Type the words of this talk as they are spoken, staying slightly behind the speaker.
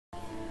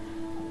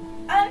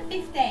I'm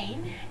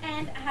 15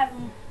 and I have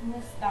a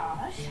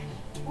moustache,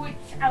 which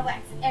I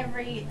wax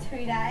every 2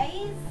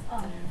 days.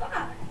 Oh,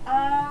 fuck.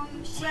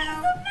 She's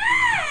well, a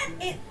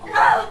man! It,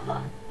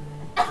 oh.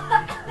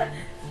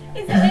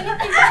 Is there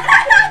anything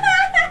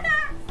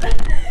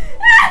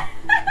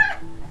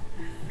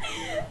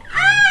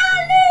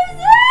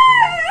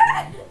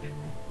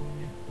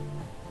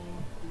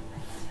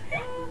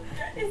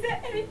Is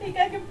there anything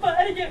I can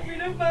buy to get rid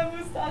of my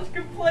moustache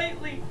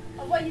completely?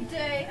 What you do?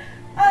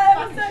 I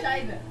Fucking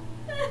shave it.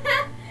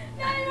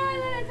 no,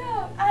 let it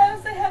go. I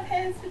also have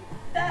hairs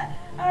that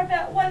are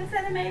about 1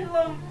 centimetre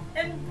long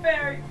and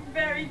very,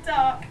 very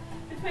dark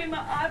between my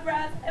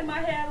eyebrows and my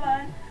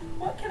hairline.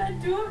 What can I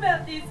do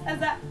about this,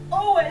 as I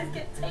always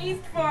get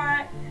teased for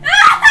it?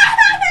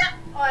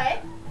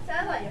 Oi,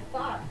 sounds like you're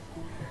fucked.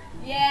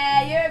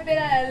 Yeah, you're a bit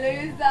of a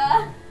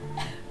loser.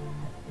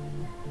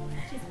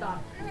 She's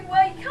fucked.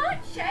 Well, you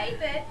can't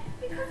shave it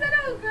because then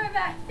it will grow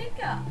back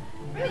thicker.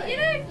 Really? But you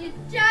know, if you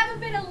jab a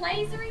bit of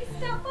lasery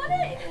stuff on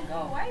it, it will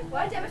go away.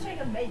 Why demonstrate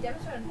on me?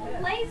 Demonstrate on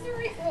her.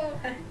 Lasery? Well,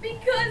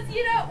 because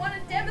you don't want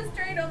to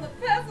demonstrate on the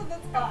person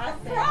that's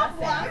got the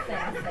problem.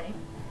 I see.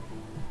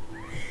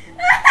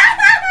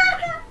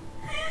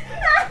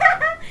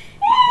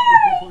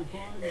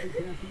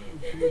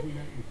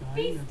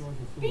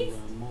 Beast,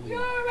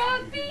 you're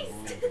a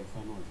beast.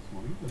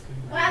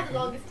 I have the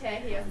longest hair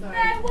here, sorry.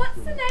 Now, what's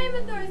the name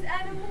of those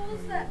animals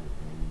that,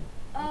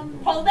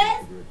 polar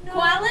bears? No.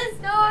 Koalas?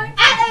 No.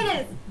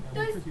 Alligators!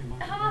 Those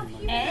half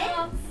human,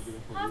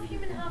 half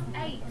human, half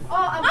apes.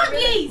 Oh,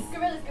 monkeys!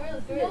 Gorillas.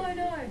 No,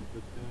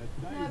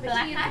 no, but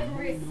she is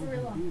a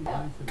gorilla.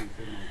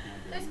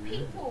 Those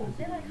people,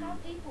 they're like half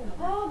people.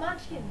 Oh,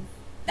 munchkins.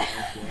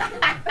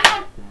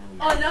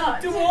 Oh no.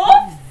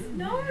 Dwarfs?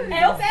 No,